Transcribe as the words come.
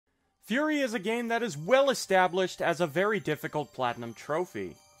FURI is a game that is well established as a very difficult platinum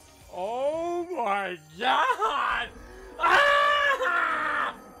trophy. Oh my god!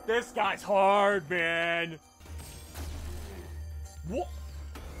 Ah! This guy's hard, man. What?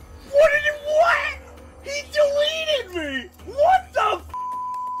 What? He deleted me! What the f?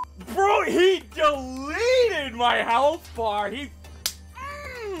 Bro, he deleted my health bar.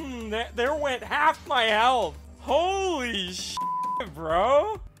 There went half my health. Holy shit,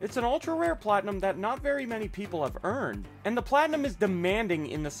 bro. It's an ultra rare platinum that not very many people have earned. And the platinum is demanding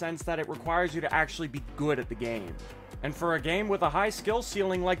in the sense that it requires you to actually be good at the game. And for a game with a high skill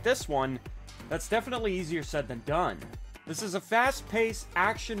ceiling like this one, that's definitely easier said than done. This is a fast-paced,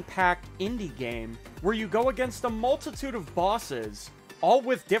 action-packed indie game where you go against a multitude of bosses, all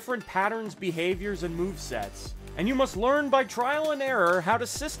with different patterns, behaviors, and movesets. And you must learn by trial and error how to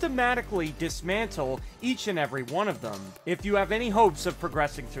systematically dismantle each and every one of them, if you have any hopes of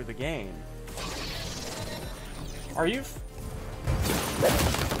progressing through the game. Are you...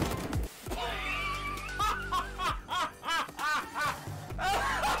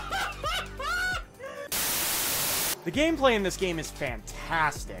 The gameplay in this game is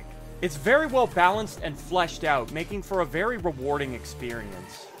fantastic. It's very well balanced and fleshed out, making for a very rewarding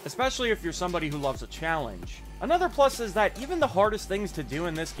experience, especially if you're somebody who loves a challenge. Another plus is that even the hardest things to do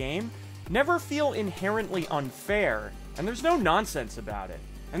in this game never feel inherently unfair, and there's no nonsense about it.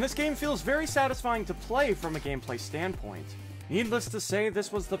 And this game feels very satisfying to play from a gameplay standpoint. Needless to say,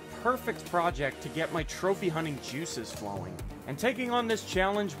 this was the perfect project to get my trophy hunting juices flowing, and taking on this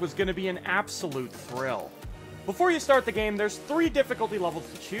challenge was going to be an absolute thrill. Before you start the game, there's 3 difficulty levels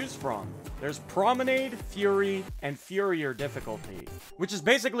to choose from. There's Promenade, FURI, and Furier difficulty, which is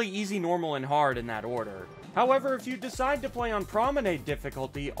basically easy, normal, and hard in that order. However, if you decide to play on Promenade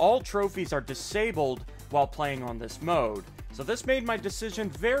difficulty, all trophies are disabled while playing on this mode. So this made my decision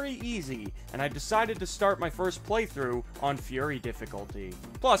very easy, and I decided to start my first playthrough on FURI difficulty.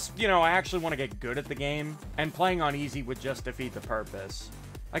 Plus, you know, I actually want to get good at the game, and playing on easy would just defeat the purpose.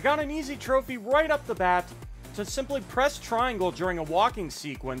 I got an easy trophy right up the bat, to simply press triangle during a walking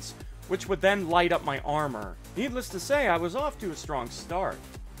sequence, which would then light up my armor. Needless to say, I was off to a strong start.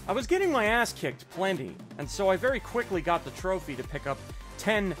 I was getting my ass kicked plenty, and so I very quickly got the trophy to pick up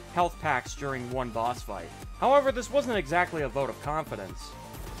 10 health packs during one boss fight. However, this wasn't exactly a vote of confidence.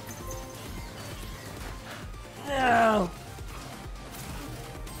 No!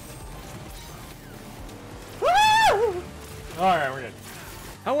 Alright, we're good.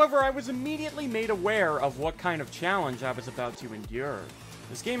 However, I was immediately made aware of what kind of challenge I was about to endure.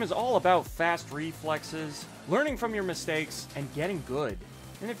 This game is all about fast reflexes, learning from your mistakes, and getting good.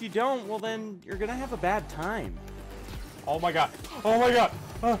 And if you don't, well then, you're gonna have a bad time. Oh my god. Oh my god.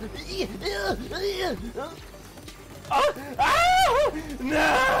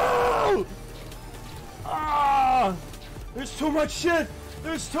 No! There's too much shit!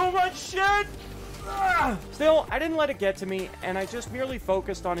 There's too much shit! Still, I didn't let it get to me, and I just merely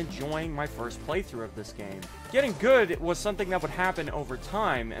focused on enjoying my first playthrough of this game. Getting good was something that would happen over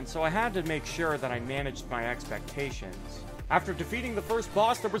time, and so I had to make sure that I managed my expectations. After defeating the first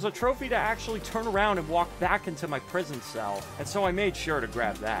boss, there was a trophy to actually turn around and walk back into my prison cell, and so I made sure to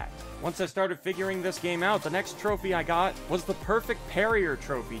grab that. Once I started figuring this game out, the next trophy I got was the Perfect Parrier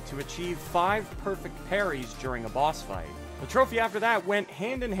trophy to achieve 5 perfect parries during a boss fight. The trophy after that went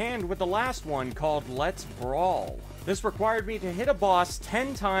hand in hand with the last one called Let's Brawl. This required me to hit a boss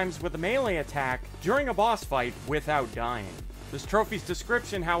 10 times with a melee attack during a boss fight without dying. This trophy's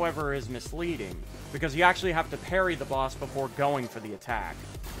description, however, is misleading, because you actually have to parry the boss before going for the attack.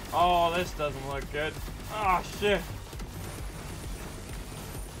 Oh, this doesn't look good. Oh, shit.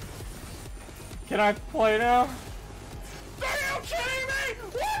 Can I play now? Are you kidding me?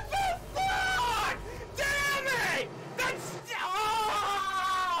 What the fuck? Damn it! That's...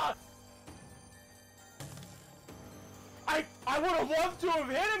 Oh! I would have loved to have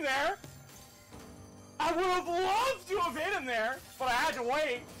hit him there. I would have loved to have hit him there, but I had to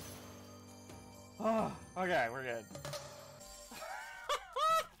wait. Oh, okay, we're good.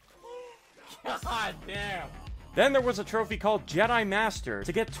 God damn. Then there was a trophy called Jedi Master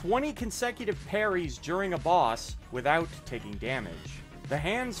to get 20 consecutive parries during a boss without taking damage. The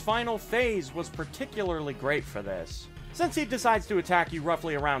hand's final phase was particularly great for this, since he decides to attack you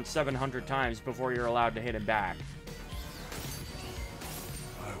roughly around 700 times before you're allowed to hit him back.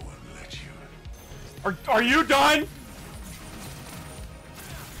 I won't let you. Are you done?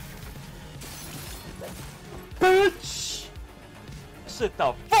 Bitch! Sit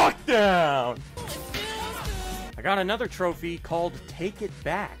the fuck down! I got another trophy called Take It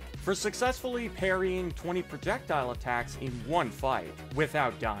Back for successfully parrying 20 projectile attacks in one fight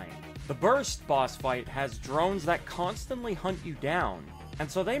without dying. The Burst boss fight has drones that constantly hunt you down, and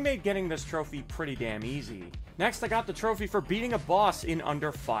so they made getting this trophy pretty damn easy. Next, I got the trophy for beating a boss in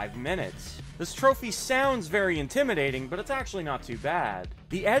under 5 minutes. This trophy sounds very intimidating, but it's actually not too bad.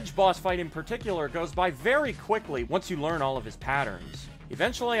 The Edge boss fight in particular goes by very quickly once you learn all of his patterns.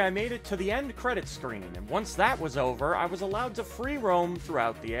 Eventually, I made it to the end credit screen, and once that was over, I was allowed to free roam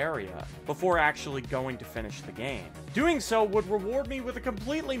throughout the area, before actually going to finish the game. Doing so would reward me with a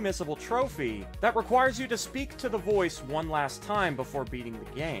completely missable trophy that requires you to speak to the voice one last time before beating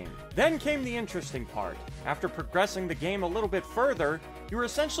the game. Then came the interesting part. After progressing the game a little bit further, you were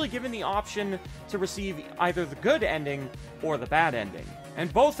essentially given the option to receive either the good ending or the bad ending,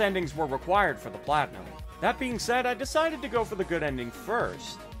 and both endings were required for the platinum. That being said, I decided to go for the good ending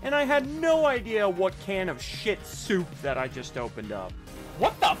first, and I had no idea what can of shit soup that I just opened up.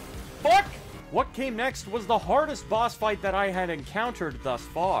 What the fuck? What came next was the hardest boss fight that I had encountered thus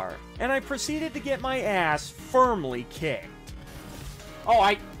far, and I proceeded to get my ass firmly kicked.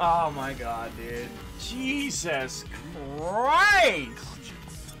 Oh my god, dude. Jesus Christ!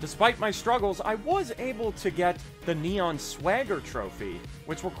 Despite my struggles, I was able to get the Neon Swagger trophy,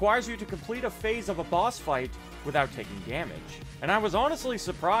 which requires you to complete a phase of a boss fight without taking damage. And I was honestly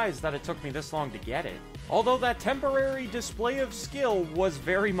surprised that it took me this long to get it. Although that temporary display of skill was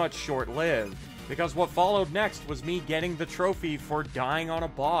very much short-lived, because what followed next was me getting the trophy for dying on a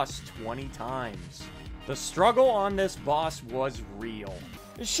boss 20 times. The struggle on this boss was real.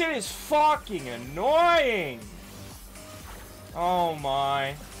 This shit is fucking annoying! Oh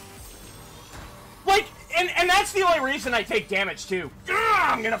my. Like, and that's the only reason I take damage too. Ugh,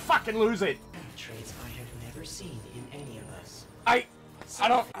 I'm gonna fucking lose it. Traits I have never seen in any of us.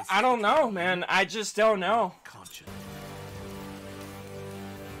 I don't know, man. I just don't know.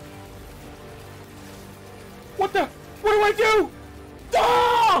 What do I do?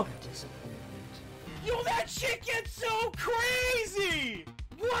 Oh! Yo, that shit gets so crazy!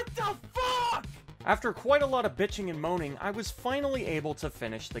 What the fuck? After quite a lot of bitching and moaning, I was finally able to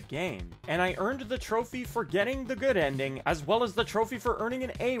finish the game, and I earned the trophy for getting the good ending, as well as the trophy for earning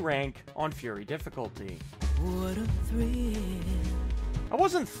an A rank on FURI difficulty. What a thrill. I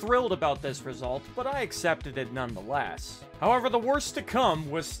wasn't thrilled about this result, but I accepted it nonetheless. However, the worst to come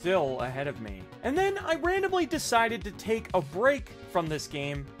was still ahead of me. And then I randomly decided to take a break from this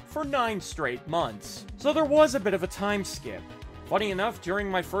game for 9 straight months. So there was a bit of a time skip. Funny enough, during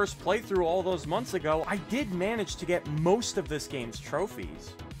my first playthrough all those months ago, I did manage to get most of this game's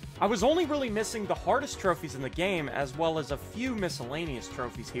trophies. I was only really missing the hardest trophies in the game, as well as a few miscellaneous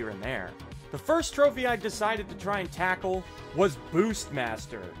trophies here and there. The first trophy I decided to try and tackle was Boost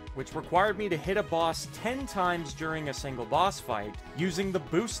Master, which required me to hit a boss 10 times during a single boss fight, using the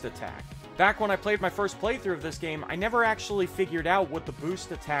boost attack. Back when I played my first playthrough of this game, I never actually figured out what the boost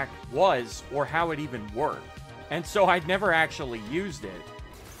attack was, or how it even worked. And so I'd never actually used it.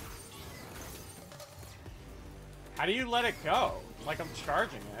 How do you let it go? Like I'm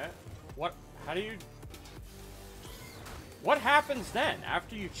charging it. What happens then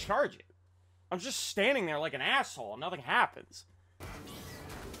after you charge it? I'm just standing there like an asshole and nothing happens.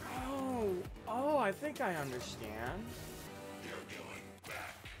 Oh, I think I understand.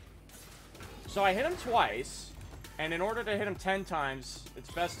 So I hit him twice, and in order to hit him 10 times,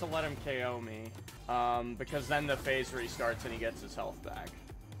 it's best to let him KO me. Because then the phase restarts and he gets his health back,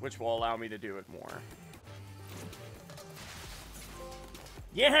 which will allow me to do it more.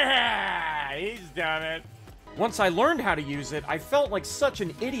 Yeah! He's done it! Once I learned how to use it, I felt like such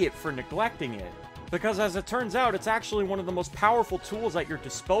an idiot for neglecting it. Because as it turns out, it's actually one of the most powerful tools at your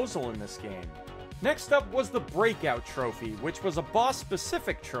disposal in this game. Next up was the Breakout Trophy, which was a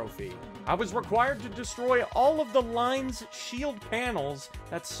boss-specific trophy. I was required to destroy all of the Line's shield panels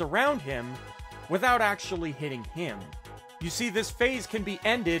that surround him without actually hitting him. You see, this phase can be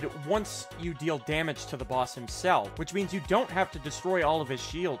ended once you deal damage to the boss himself, which means you don't have to destroy all of his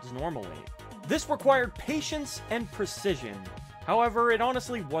shields normally. This required patience and precision. However, it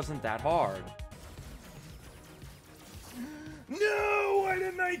honestly wasn't that hard. No! Why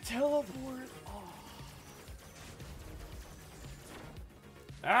didn't I teleport? Oh.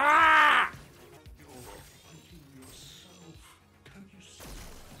 Ah!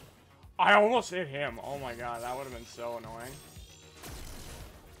 I almost hit him. Oh my god, that would have been so annoying.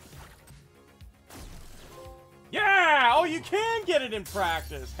 Yeah! Oh, you can get it in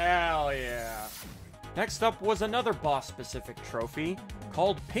practice. Hell yeah. Next up was another boss-specific trophy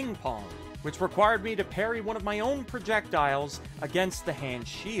called Ping Pong, which required me to parry one of my own projectiles against the hand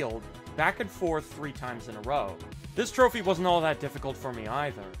shield back and forth 3 times in a row. This trophy wasn't all that difficult for me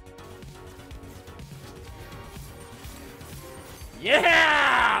either. Yeah!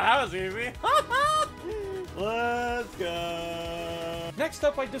 That that was easy. Let's go. Next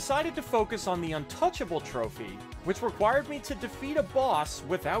up, I decided to focus on the Untouchable trophy, which required me to defeat a boss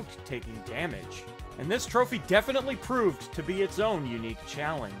without taking damage. And this trophy definitely proved to be its own unique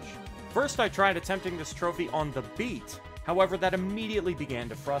challenge. First, I tried attempting this trophy on the beat. However, that immediately began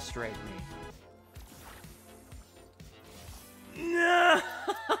to frustrate me. No!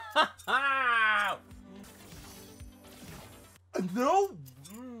 No!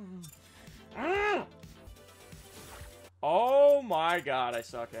 Oh my god, I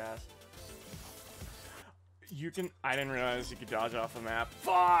suck ass. I didn't realize you could dodge off the map.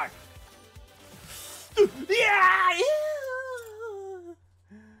 Fuck! Yeah!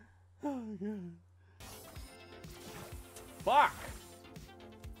 Oh god. Fuck!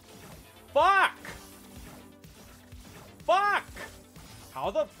 Fuck! Fuck!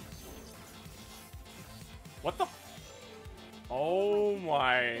 How the... What the... Oh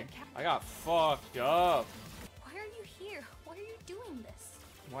my... I got fucked up. Why are you here? Why are you doing this?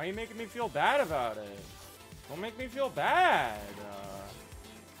 Why are you making me feel bad about it? Don't make me feel bad.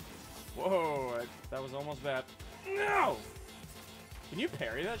 Whoa, that was almost bad. No! Can you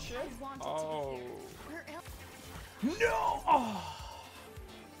parry that shit? I wanted Oh. to be here. Where else? No! Oh.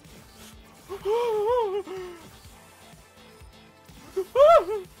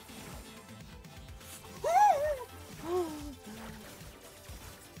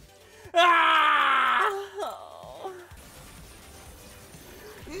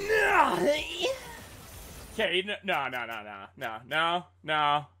 Okay, no.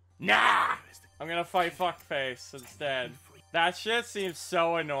 Nah! I'm gonna fight fuckface instead. That shit seems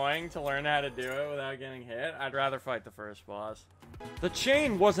so annoying to learn how to do it without getting hit. I'd rather fight the first boss. The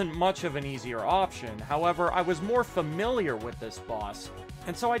chain wasn't much of an easier option, however, I was more familiar with this boss,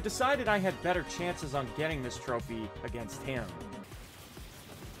 and so I decided I had better chances on getting this trophy against him.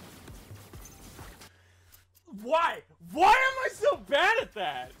 Why? Why am I so bad at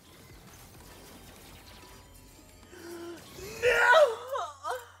that? No!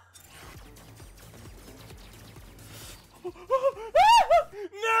 No!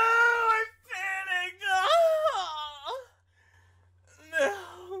 I'm failing! No!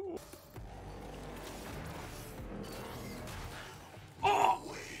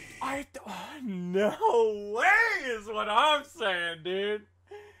 No way is what I'm saying, dude.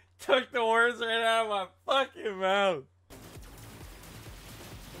 Took the words right out of my fucking mouth.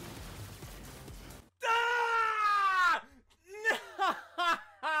 Ah!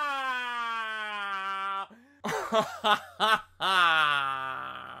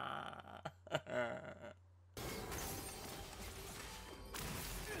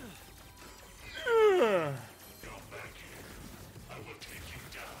 Come back here. I will take you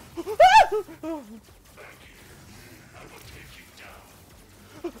down. Back here. I will take you down.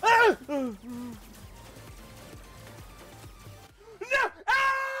 No!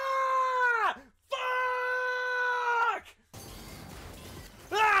 Ah! Fuck!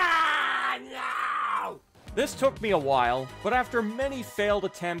 Ah! No! This took me a while, but after many failed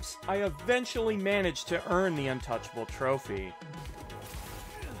attempts, I eventually managed to earn the Untouchable trophy.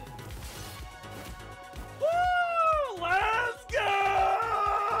 Woo! Let's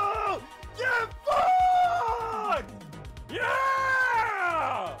go! Get fucked!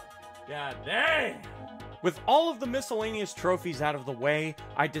 Yeah! God dang! With all of the miscellaneous trophies out of the way,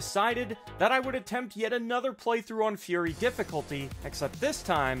 I decided that I would attempt yet another playthrough on FURI difficulty, except this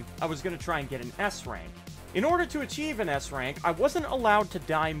time, I was going to try and get an S rank. In order to achieve an S rank, I wasn't allowed to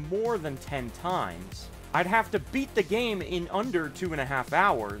die more than 10 times. I'd have to beat the game in under 2.5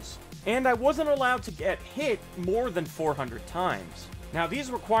 hours, and I wasn't allowed to get hit more than 400 times. Now,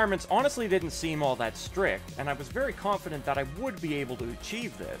 these requirements honestly didn't seem all that strict, and I was very confident that I would be able to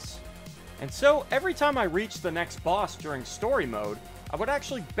achieve this. And so, every time I reached the next boss during story mode, I would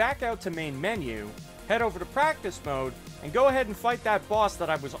actually back out to main menu, head over to practice mode, and go ahead and fight that boss that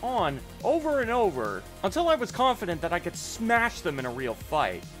I was on over and over, until I was confident that I could smash them in a real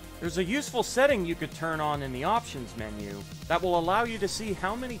fight. There's a useful setting you could turn on in the options menu that will allow you to see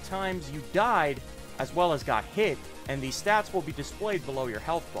how many times you died as well as got hit, and these stats will be displayed below your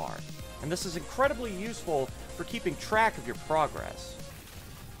health bar. And this is incredibly useful for keeping track of your progress.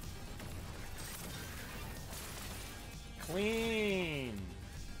 Clean.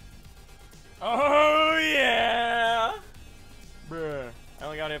 Oh yeah! Bruh, I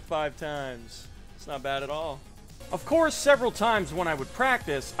only got hit 5 times. It's not bad at all. Of course, several times when I would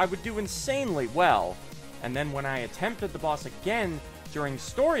practice, I would do insanely well. And then when I attempted the boss again during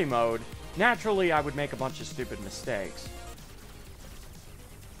story mode, naturally I would make a bunch of stupid mistakes.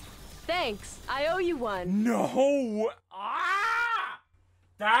 Thanks. I owe you one. No! Ah!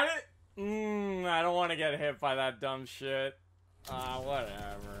 That it? I don't want to get hit by that dumb shit.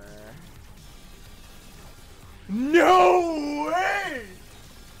 Whatever. No way!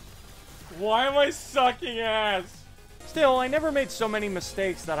 Why am I sucking ass? Still, I never made so many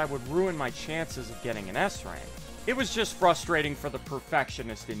mistakes that I would ruin my chances of getting an S rank. It was just frustrating for the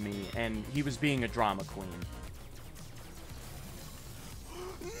perfectionist in me, and he was being a drama queen.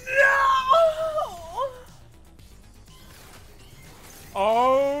 No!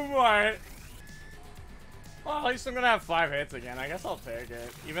 Oh my. Well, at least I'm gonna have 5 hits again. I guess I'll take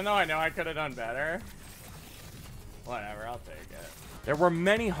it. Even though I know I could have done better. Whatever, I'll take it. There were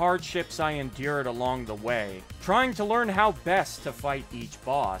many hardships I endured along the way, trying to learn how best to fight each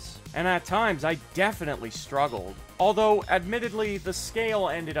boss, and at times I definitely struggled. Although, admittedly, the scale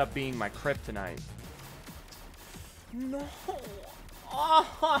ended up being my kryptonite. No.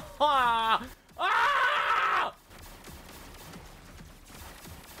 Ah! Ah!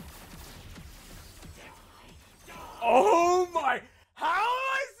 Oh my! How am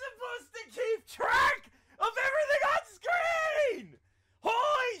I supposed to keep track of everything on screen?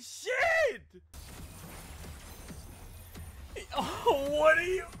 Holy shit! Oh, what are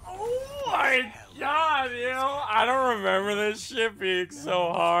you? Oh my god, you know, I don't remember this shit being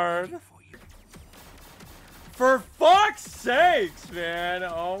so hard. For fuck's sakes, man!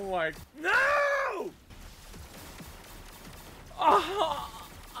 Oh my... No! Oh,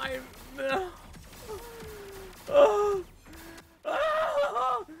 I'm... Oh. Oh.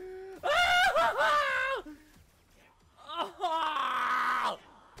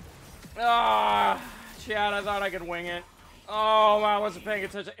 Oh. Chad, I thought I could wing it. Oh, I wasn't paying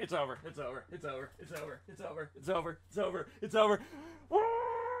attention. It's over. It's over. It's over. It's over. It's over. It's over. It's over. It's over.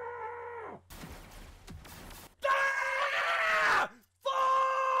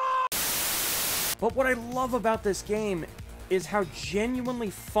 But what I love about this game is how genuinely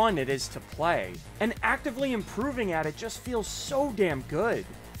fun it is to play, and actively improving at it just feels so damn good.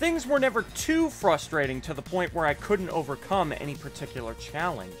 Things were never too frustrating to the point where I couldn't overcome any particular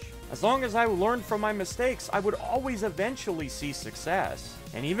challenge. As long as I learned from my mistakes, I would always eventually see success.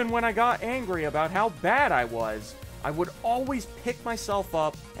 And even when I got angry about how bad I was, I would always pick myself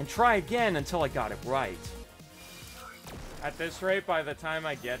up and try again until I got it right. At this rate, by the time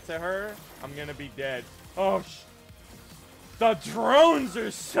I get to her, I'm gonna be dead. Oh, the drones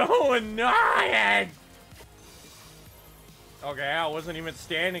are so annoying! Okay, I wasn't even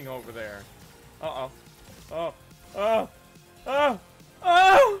standing over there. Uh-oh. Oh. Oh. Oh.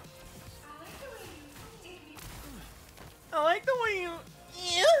 Oh! I like the way you...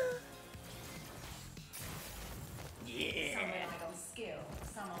 Yeah! Some rely on skill,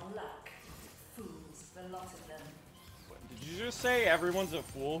 some on luck. Fools, the lot of them. Did you just say everyone's a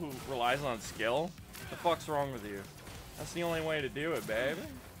fool who relies on skill? What the fuck's wrong with you? That's the only way to do it, baby.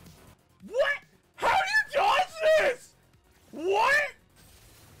 What? How do you dodge this? What?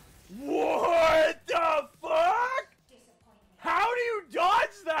 What the fuck? How do you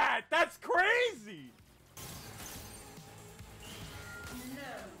dodge that? That's crazy.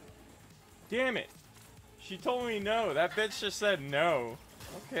 No. Damn it. She told me no. That bitch just said no.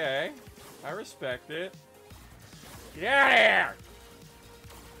 Okay. I respect it. Get out of here!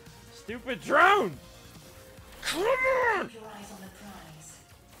 Stupid drone! Come on! Keep your eyes on the prize.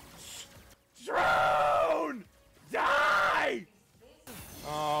 Drone! Die!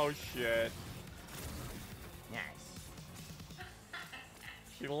 Oh shit. Nice.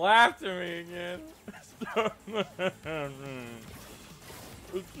 She laughed at me again.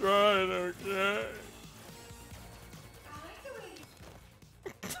 It's right, okay?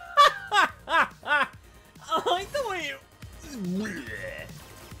 I like the way you...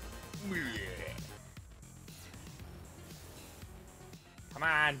 Come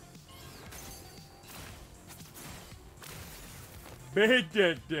on. Make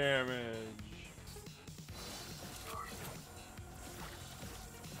that damage.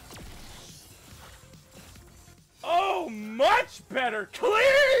 Oh, much better.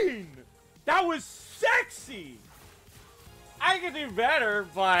 Clean! That was sexy! I could do better,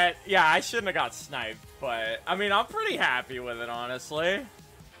 but yeah, I shouldn't have got sniped. But I mean, I'm pretty happy with it, honestly.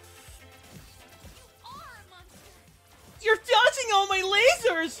 You're dodging all my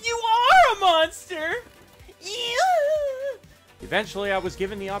lasers! You are a monster! Yeah! Eventually, I was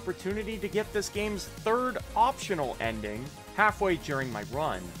given the opportunity to get this game's third optional ending halfway during my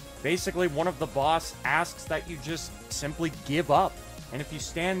run. Basically, one of the boss asks that you just simply give up. And if you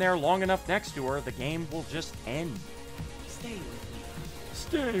stand there long enough next to her, the game will just end. Stay with me.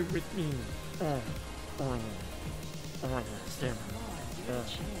 Stay with me. Stay with me. Come on, give it a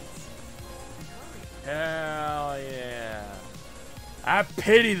chance. Hell yeah. I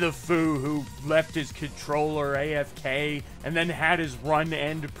pity the fool who left his controller AFK and then had his run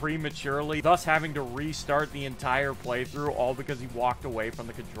end prematurely, thus having to restart the entire playthrough all because he walked away from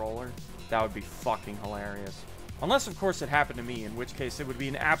the controller. That would be fucking hilarious. Unless, of course, it happened to me, in which case it would be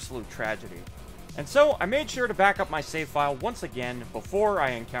an absolute tragedy. And so, I made sure to back up my save file once again before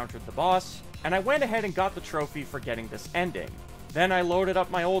I encountered the boss, and I went ahead and got the trophy for getting this ending. Then I loaded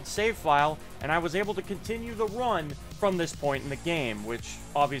up my old save file, and I was able to continue the run from this point in the game, which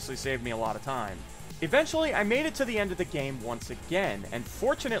obviously saved me a lot of time. Eventually, I made it to the end of the game once again, and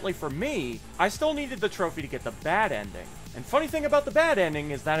fortunately for me, I still needed the trophy to get the bad ending. And funny thing about the bad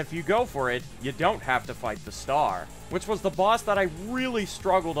ending is that if you go for it, you don't have to fight the star, which was the boss that I really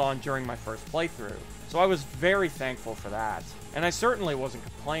struggled on during my first playthrough. So I was very thankful for that, and I certainly wasn't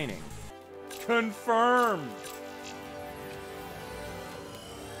complaining. Confirmed!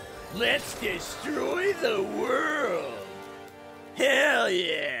 Let's destroy the world! Hell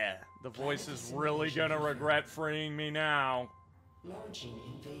yeah! The voice is really gonna regret freeing me now. Launching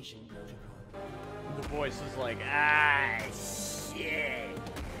invasion protocol. The voice is like, ah, shit.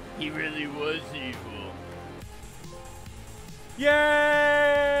 He really was evil. Yay!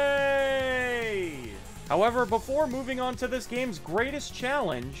 However, before moving on to this game's greatest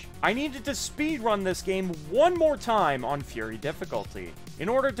challenge, I needed to speedrun this game one more time on FURI difficulty, in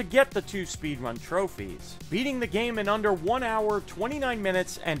order to get the 2 speedrun trophies. Beating the game in under 1 hour, 29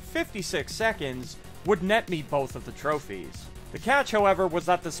 minutes, and 56 seconds would net me both of the trophies. The catch, however, was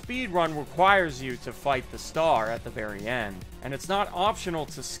that the speedrun requires you to fight the star at the very end, and it's not optional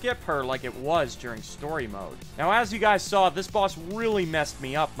to skip her like it was during story mode. Now, as you guys saw, this boss really messed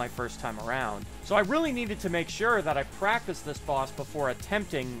me up my first time around, so I really needed to make sure that I practiced this boss before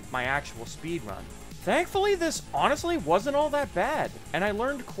attempting my actual speedrun. Thankfully, this honestly wasn't all that bad, and I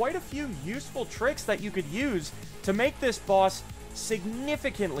learned quite a few useful tricks that you could use to make this boss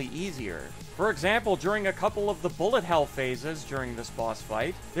significantly easier. For example, during a couple of the bullet hell phases during this boss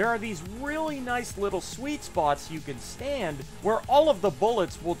fight, there are these really nice little sweet spots you can stand where all of the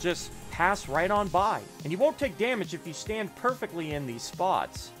bullets will just pass right on by, and you won't take damage if you stand perfectly in these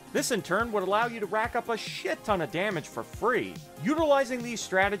spots. This in turn would allow you to rack up a shit ton of damage for free. Utilizing these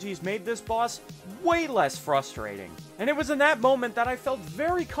strategies made this boss way less frustrating, and it was in that moment that I felt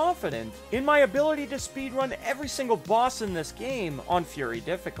very confident in my ability to speedrun every single boss in this game on FURI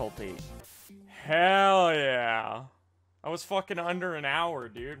difficulty. Hell yeah. I was fucking under an hour,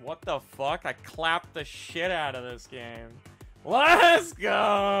 dude. What the fuck? I clapped the shit out of this game. Let's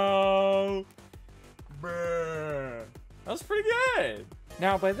go! Bruh. That was pretty good.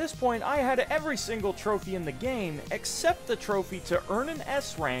 Now, by this point, I had every single trophy in the game except the trophy to earn an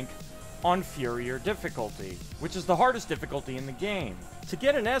S rank on Furier difficulty, which is the hardest difficulty in the game. To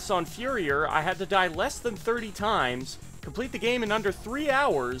get an S on Furier, I had to die less than 30 times, complete the game in under 3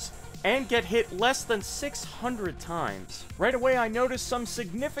 hours, and get hit less than 600 times. Right away, I noticed some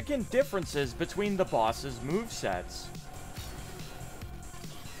significant differences between the boss's movesets.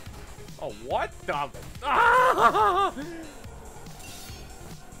 Oh, what the... Ah!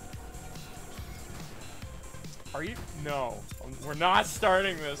 Are you... No. We're not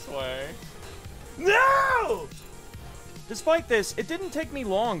starting this way. No! Despite this, it didn't take me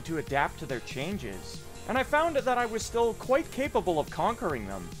long to adapt to their changes, and I found that I was still quite capable of conquering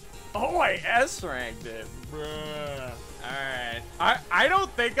them. Oh, I S-ranked it. Bruh. Alright. I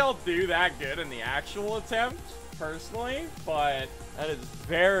don't think I'll do that good in the actual attempt, personally, but that is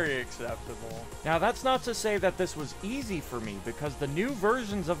very acceptable. Now, that's not to say that this was easy for me, because the new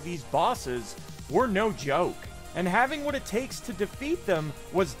versions of these bosses were no joke, and having what it takes to defeat them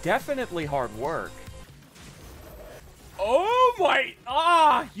was definitely hard work. Oh my...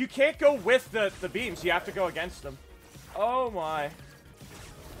 Ah! You can't go with the beams, you have to go against them. Oh my...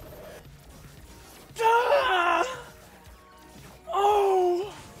 Ah!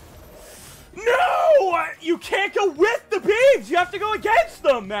 Oh! No! You can't go with the beams! You have to go against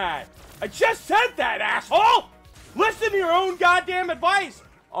them, Matt! I just said that, asshole! Listen to your own goddamn advice!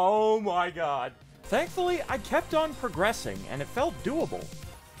 Oh my god. Thankfully, I kept on progressing, and it felt doable.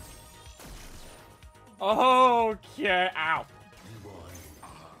 Okay, ow.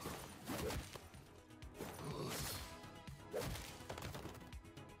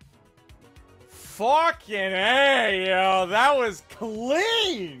 Fucking A, yo, that was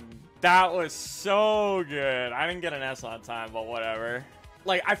clean! That was so good. I didn't get an S on time, but whatever.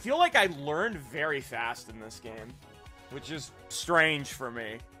 Like, I feel like I learned very fast in this game, which is strange for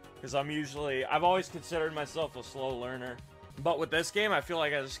me, because I've always considered myself a slow learner. But with this game, I feel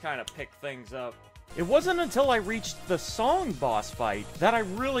like I just kind of picked things up. It wasn't until I reached the song boss fight that I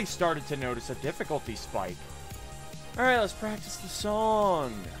really started to notice a difficulty spike. Alright, let's practice the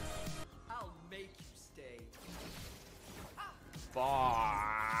song. I'll make you stay.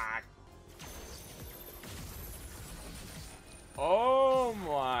 Fuck. Oh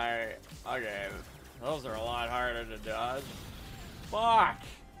my. Okay, those are a lot harder to dodge. Fuck.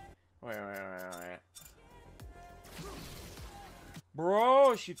 Wait.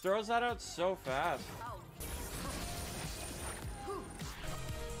 Bro, she throws that out so fast.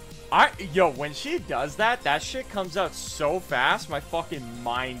 Yo, when she does that, that shit comes out so fast, my fucking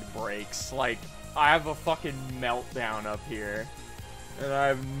mind breaks. Like, I have a fucking meltdown up here. And I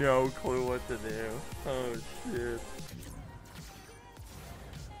have no clue what to do. Oh, shit.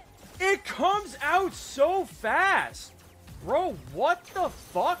 It comes out so fast! Bro, what the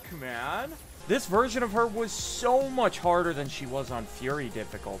fuck, man? This version of her was so much harder than she was on Fury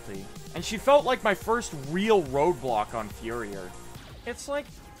difficulty. And she felt like my first real roadblock on Furier. It's like,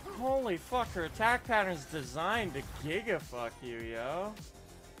 holy fuck, her attack pattern's designed to giga-fuck you, yo.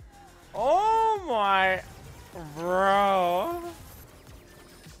 Oh my... Bro.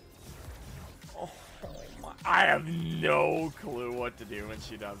 Oh my... I have no clue what to do when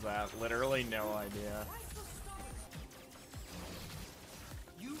she does that. Literally no idea.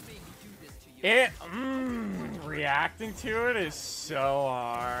 Reacting to it is so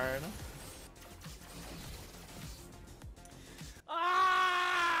hard.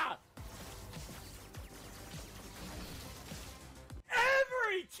 Ah!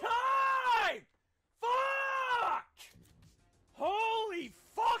 Every time! Fuck! Holy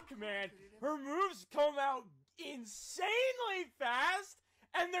fuck, man! Her moves come out insanely fast,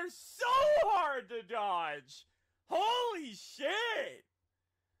 and they're so hard to dodge! Holy shit!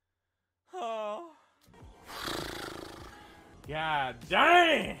 Oh. God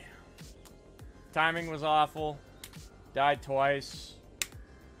damn! Timing was awful. Died twice.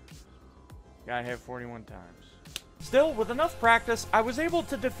 Got hit 41 times. Still, with enough practice, I was able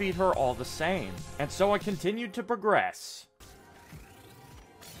to defeat her all the same. And so I continued to progress.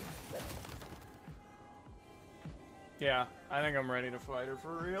 Yeah, I think I'm ready to fight her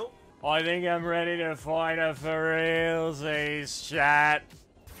for real. I think I'm ready to fight her for real, says chat.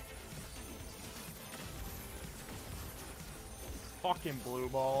 Fucking blue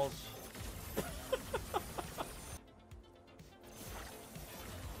balls.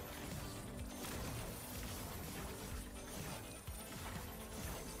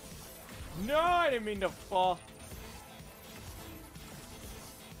 No, I didn't mean to fall.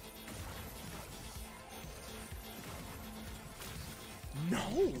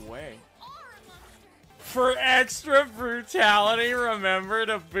 No way. For extra brutality, remember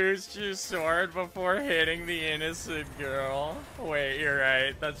to boost your sword before hitting the innocent girl. Wait, you're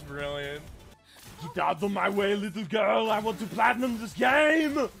right. That's brilliant. Get out of my way, little girl. I want to platinum this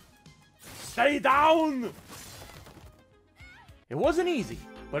game. Stay down. It wasn't easy,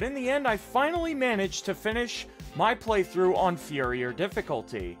 but in the end, I finally managed to finish my playthrough on Furier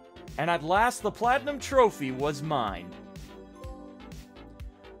difficulty. And at last, the platinum trophy was mine.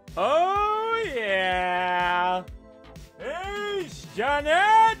 Oh, yeah! Hey,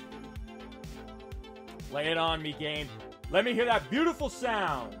 Janet! Lay it on me, game. Let me hear that beautiful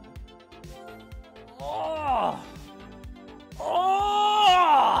sound. Oh!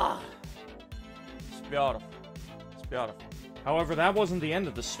 Oh! It's beautiful. It's beautiful. However, that wasn't the end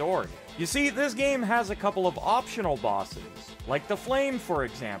of the story. You see, this game has a couple of optional bosses, like the Flame, for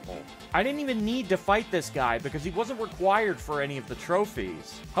example. I didn't even need to fight this guy because he wasn't required for any of the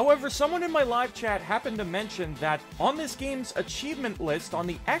trophies. However, someone in my live chat happened to mention that on this game's achievement list on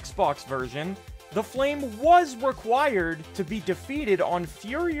the Xbox version, the Flame was required to be defeated on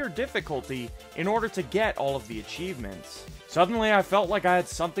Furier difficulty in order to get all of the achievements. Suddenly, I felt like I had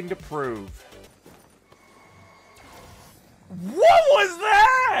something to prove. What was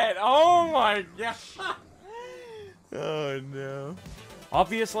that? Oh my god. Oh no.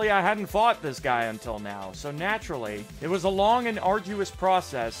 Obviously, I hadn't fought this guy until now, so naturally, it was a long and arduous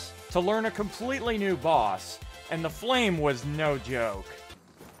process to learn a completely new boss, and the Flame was no joke.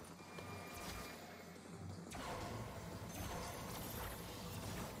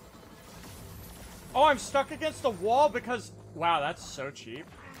 Oh, I'm stuck against the wall because... Wow, that's so cheap.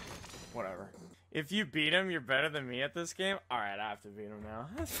 Whatever. If you beat him, you're better than me at this game? Alright, I have to beat him now.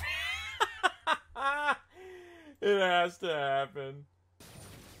 It has to happen.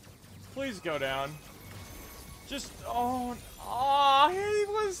 Please go down. Just, oh, he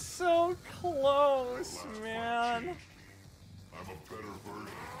was so close, man. I'm a better version.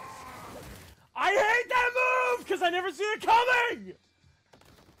 I hate that move, because I never see it coming!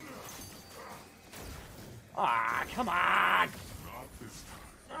 Ah, come on! Not this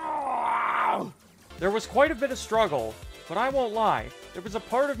time. Oh! There was quite a bit of struggle, but I won't lie, there was a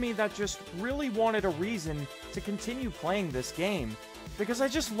part of me that just really wanted a reason to continue playing this game, because I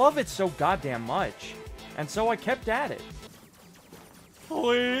just love it so goddamn much. And so I kept at it.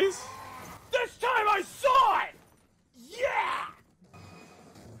 Please? This time I saw it! Yeah!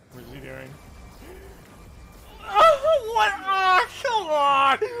 What's he doing? What? Oh, come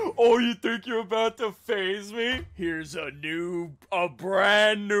on! Oh, you think you're about to phase me? Here's a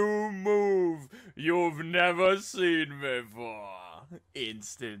brand new move you've never seen before.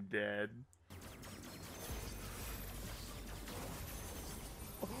 Instant dead.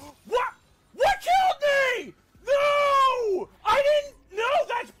 What? What killed me? No! I didn't. No,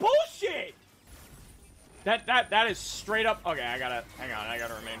 that's bullshit. That is straight up. Okay, hang on. I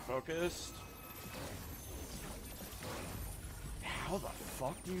gotta remain focused. How the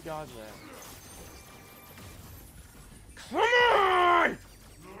fuck do you dodge that? Come on!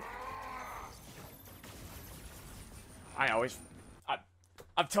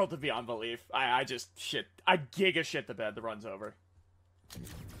 I'm tilted beyond belief. I just shit. I giga shit the bed. The run's over.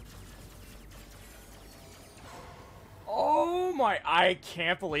 Oh my, I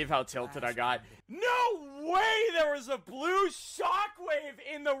can't believe how tilted I got. No way there was a blue shockwave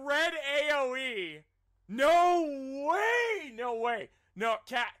in the red AoE. No way, no way. No,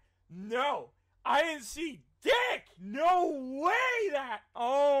 cat, no. I didn't see dick. No way that.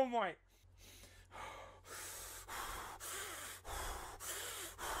 Oh my.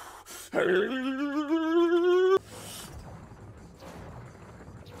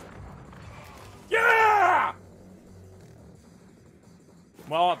 Yeah!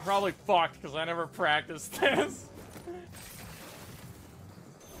 Well, I'm probably fucked because I never practiced this.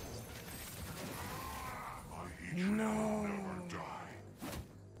 No.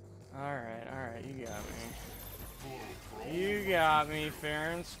 Alright, you got me. You got me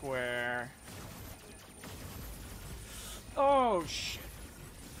fair and square. Oh, shit.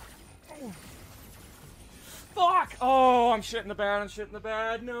 Oh. Fuck! Oh, I'm shitting the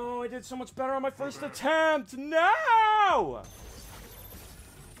bed, No, I did so much better on my first attempt. No!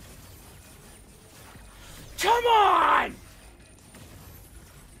 Come on!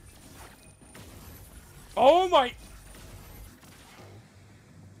 Oh my...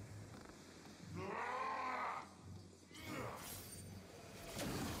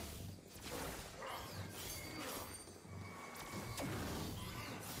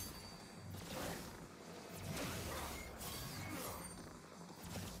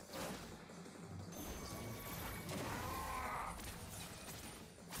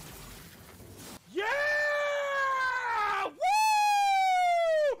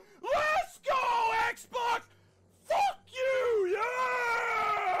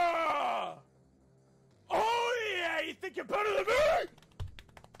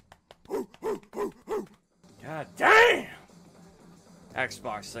 God damn!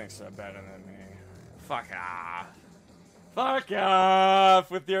 Xbox thinks they're better than me. Fuck off. Fuck off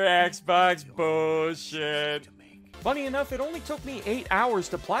with your Xbox bullshit. Funny enough, it only took me 8 hours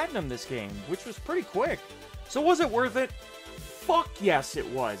to platinum this game, which was pretty quick. So was it worth it? Fuck yes it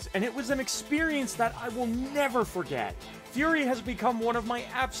was, and it was an experience that I will never forget. FURI has become one of my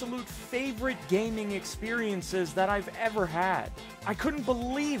absolute favorite gaming experiences that I've ever had. I couldn't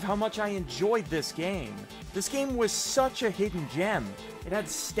believe how much I enjoyed this game. This game was such a hidden gem. It had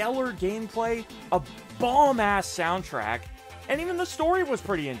stellar gameplay, a bomb-ass soundtrack, and even the story was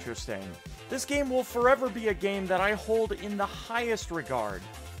pretty interesting. This game will forever be a game that I hold in the highest regard,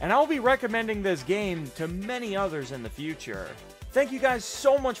 and I'll be recommending this game to many others in the future. Thank you guys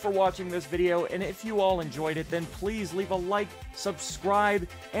so much for watching this video, and if you all enjoyed it, then please leave a like, subscribe,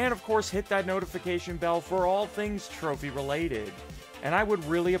 and of course hit that notification bell for all things trophy related. And I would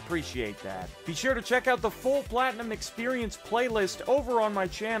really appreciate that. Be sure to check out the full Platinum Experience playlist over on my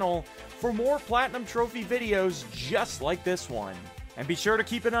channel for more Platinum Trophy videos just like this one. And be sure to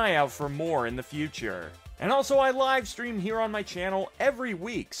keep an eye out for more in the future. And also, I live stream here on my channel every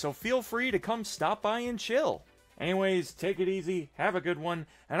week, so feel free to come stop by and chill. Anyways, take it easy, have a good one,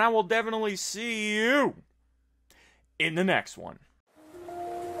 and I will definitely see you in the next one.